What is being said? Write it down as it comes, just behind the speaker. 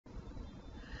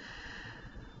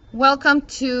Welcome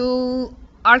to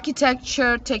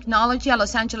Architecture Technology at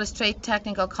Los Angeles State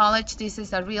Technical College. This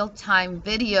is a real-time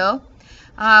video.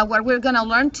 What we're going to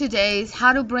learn today is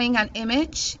how to bring an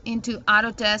image into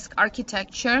Autodesk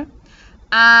Architecture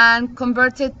and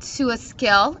convert it to a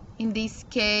scale. In this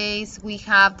case, we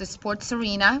have the sports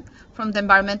arena from the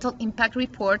Environmental Impact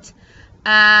Report.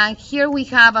 And here we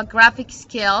have a graphic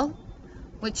scale,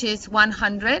 which is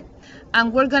 100.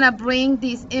 And we're going to bring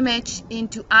this image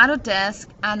into Autodesk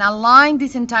and align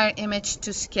this entire image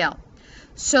to scale.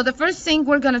 So the first thing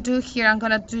we're going to do here, I'm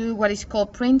going to do what is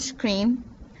called print screen,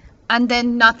 and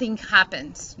then nothing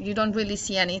happens. You don't really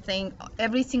see anything.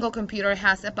 Every single computer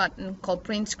has a button called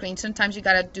print screen. Sometimes you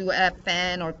got to do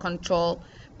Fn or control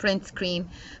print screen,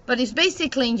 but it's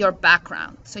basically in your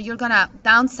background. So you're going to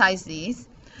downsize these,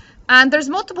 and there's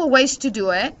multiple ways to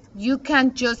do it. You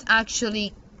can just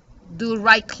actually do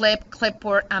right click,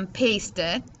 clipboard, and paste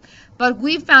it. But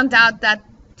we found out that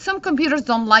some computers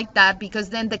don't like that because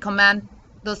then the command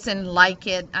doesn't like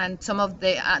it, and some of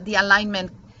the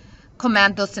alignment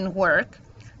command doesn't work.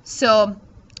 So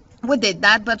we did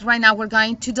that, but right now we're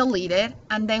going to delete it,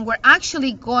 and then we're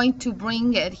actually going to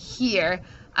bring it here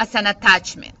as an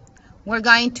attachment. We're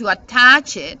going to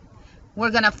attach it.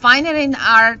 We're going to find it in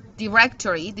our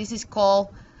directory. This is called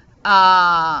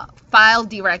file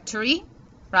directory,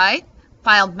 right?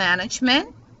 File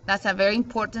management. That's a very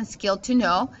important skill to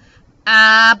know.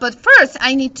 But first,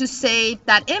 I need to save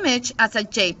that image as a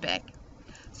JPEG.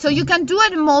 So you can do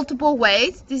it in multiple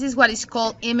ways. This is what is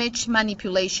called image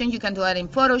manipulation. You can do it in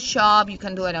Photoshop. You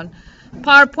can do it on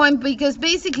PowerPoint, because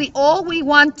basically all we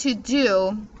want to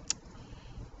do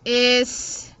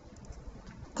is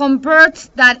convert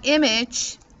that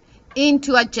image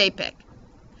into a JPEG.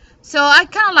 So I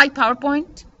kind of like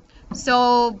PowerPoint.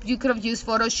 So you could have used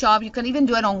Photoshop. You can even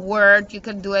do it on Word. You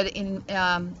can do it in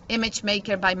Image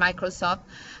Maker by Microsoft.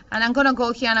 And I'm going to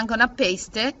go here and I'm going to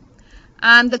paste it.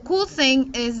 And the cool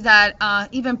thing is that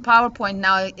even PowerPoint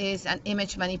now is an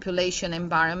image manipulation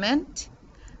environment.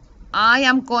 I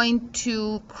am going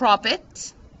to crop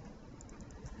it.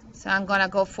 So I'm going to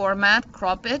go Format,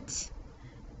 Crop it.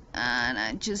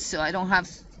 And just so I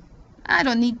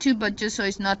don't need to, but just so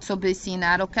it's not so busy in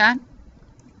AutoCAD.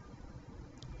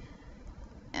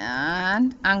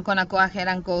 And I'm gonna go ahead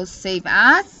and go Save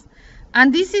As,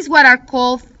 and this is what are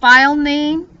called file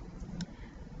name,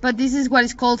 but this is what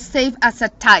is called Save as a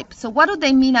Type. So what do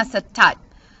they mean as a type?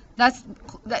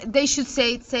 They should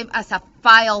say save as a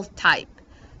file type.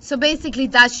 So basically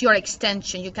that's your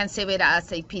extension. You can save it as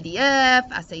a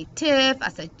PDF, as a TIFF,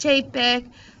 as a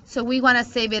JPEG. So we want to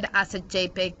save it as a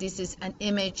JPEG. This is an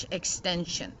image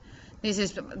extension. This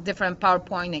is different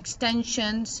PowerPoint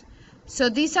extensions. So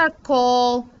these are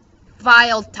called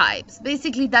file types.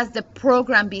 Basically, that's the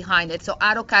program behind it. So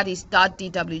AutoCAD is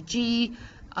 .dwg,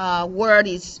 Word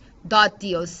is .doc,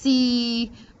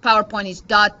 PowerPoint is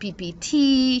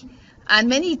 .ppt, and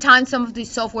many times some of these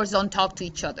softwares don't talk to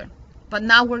each other. But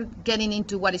now we're getting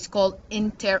into what is called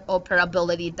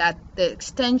interoperability, that the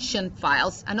extension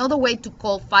files. Another way to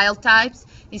call file types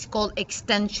is called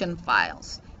extension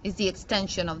files. Is the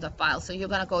extension of the file. So you're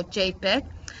going to go JPEG, and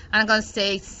I'm going to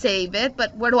say save it.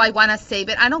 But where do I want to save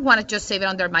it? I don't want to just save it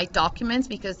under my documents,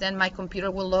 because then my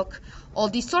computer will look all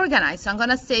disorganized. So I'm going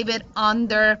to save it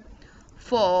under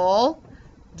File,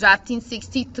 Drafting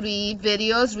 63,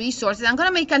 Videos, Resources. I'm going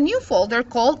to make a new folder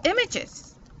called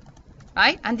Images,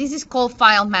 right? And this is called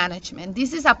File Management.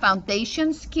 This is a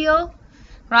foundation skill,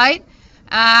 right?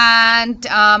 And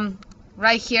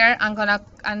right here,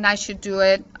 I should do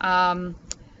it.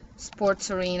 Sports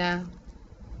arena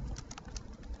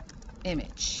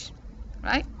image,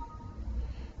 right?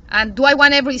 And do I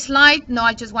want every slide? No,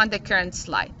 I just want the current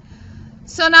slide.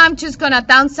 So now I'm just going to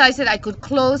downsize it. I could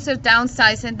close it,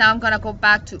 downsize it. Now I'm going to go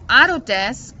back to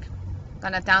Autodesk. I'm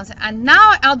going to downsize, and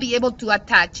now I'll be able to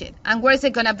attach it. And where is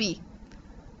it going to be?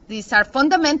 These are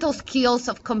fundamental skills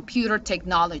of computer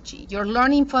technology. You're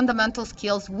learning fundamental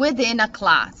skills within a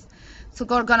class. So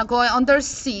we're going to go under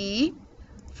C,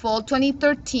 Fall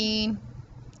 2013,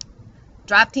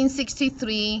 Drafting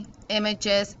 63,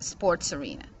 Images, Sports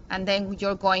Arena. And then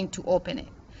you're going to open it.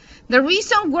 The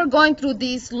reason we're going through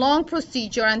this long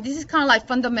procedure, and this is kind of like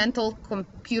fundamental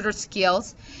computer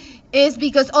skills, is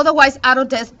because otherwise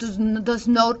Autodesk does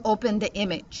not open the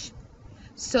image.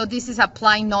 So this is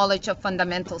applying knowledge of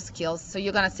fundamental skills. So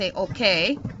you're going to say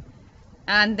OK.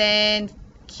 And then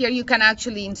here you can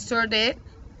actually insert it.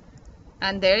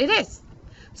 And there it is.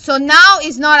 So now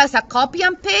it's not as a copy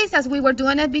and paste as we were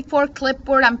doing it before,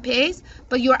 clipboard and paste,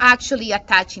 but you're actually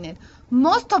attaching it.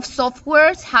 Most of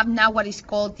softwares have now what is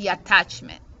called the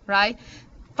attachment, right?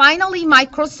 Finally,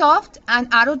 Microsoft and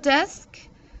Autodesk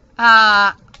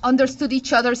understood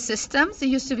each other's systems. It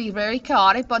used to be very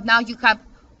chaotic, but now you have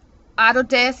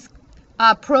Autodesk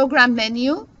program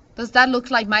menu. Does that look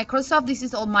like Microsoft? This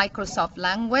is all Microsoft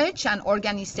language and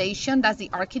organization. That's the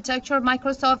architecture of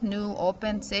Microsoft, new,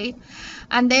 open, safe.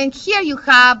 And then here you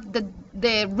have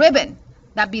the ribbon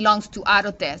that belongs to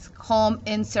Autodesk. Home,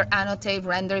 insert, annotate,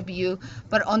 render, view.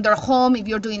 But under home, if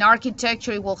you're doing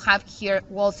architecture, it will have here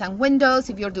walls and windows.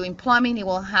 If you're doing plumbing, it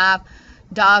will have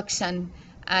ducts and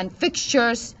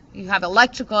fixtures. You have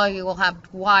electrical, you will have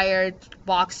wired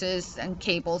boxes and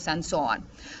cables and so on.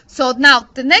 So now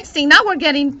the next thing, now we're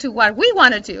getting to what we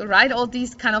want to do, right? All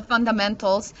these kind of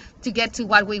fundamentals to get to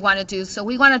what we want to do. So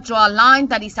we want to draw a line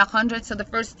that is 100. So the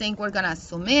first thing, we're going to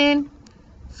zoom in,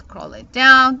 scroll it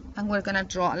down, and we're going to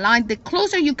draw a line. The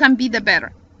closer you can be, the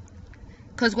better.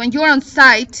 Because when you're on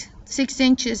site, 6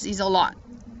 inches is a lot.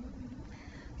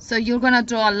 So you're going to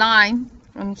draw a line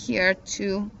from here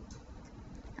to,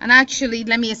 and actually,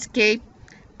 let me escape.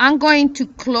 I'm going to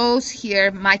close here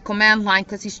my command line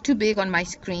because it's too big on my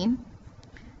screen.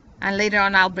 And later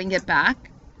on, I'll bring it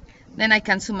back. Then I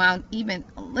can zoom out even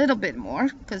a little bit more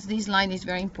because this line is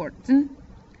very important.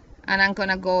 And I'm going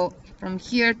to go from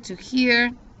here to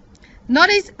here.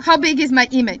 Notice how big is my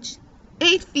image.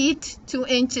 8 feet, 2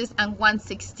 inches, and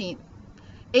 1/16.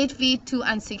 8 feet, 2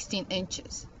 and 16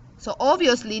 inches. So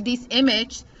obviously, this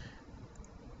image,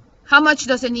 how much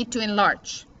does it need to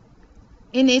enlarge?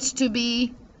 It needs to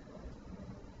be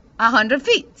 100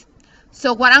 feet.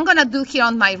 So what I'm going to do here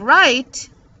on my right,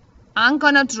 I'm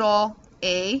going to draw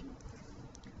a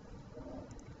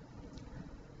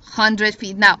 100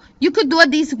 feet. Now, you could do it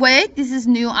this way. This is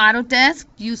new Autodesk.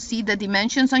 You see the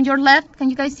dimensions on your left. Can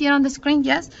you guys see it on the screen?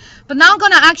 Yes. But now I'm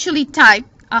going to actually type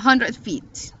 100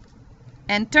 feet.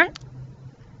 Enter.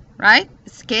 Right?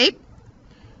 Escape.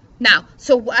 Now,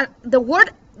 so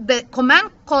what the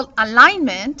command called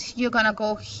alignment, you're going to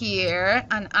go here,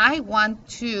 and I want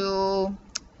to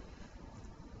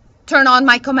turn on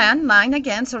my command line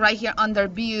again. So right here under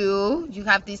view, you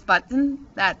have this button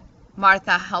that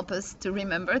Martha helped us to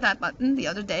remember, that button the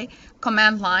other day,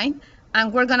 command line.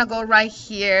 And we're going to go right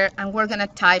here, and we're going to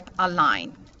type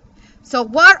align. So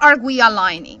what are we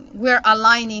aligning? We're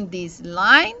aligning this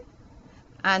line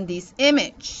and this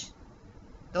image.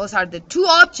 Those are the two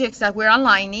objects that we're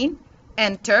aligning.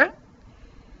 Enter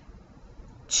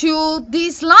to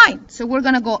this line. So we're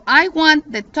going to go, I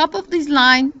want the top of this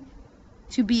line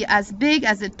to be as big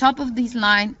as the top of this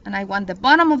line, and I want the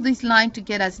bottom of this line to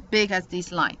get as big as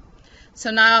this line.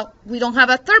 So now we don't have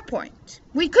a third point.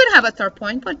 We could have a third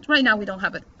point, but right now we don't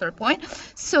have a third point.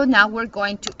 So now we're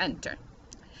going to enter.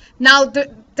 Now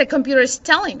the computer is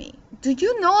telling me, do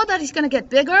you know that it's going to get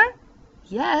bigger?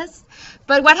 Yes.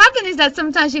 But what happened is that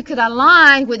sometimes you could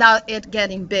align without it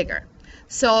getting bigger.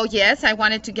 So yes, I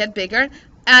want it to get bigger.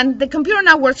 And the computer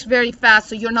now works very fast,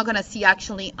 so you're not going to see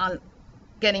actually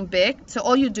getting big. So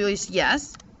all you do is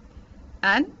yes.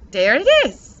 And there it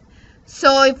is.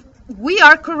 So if we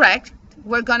are correct,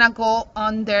 we're going to go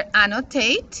under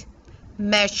annotate,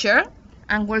 measure,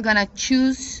 and we're going to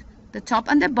choose the top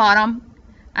and the bottom.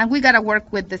 And we got to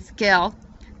work with the scale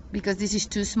because this is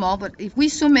too small. But if we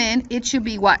zoom in, it should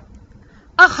be what?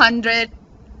 100.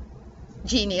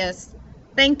 Genius.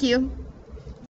 Thank you.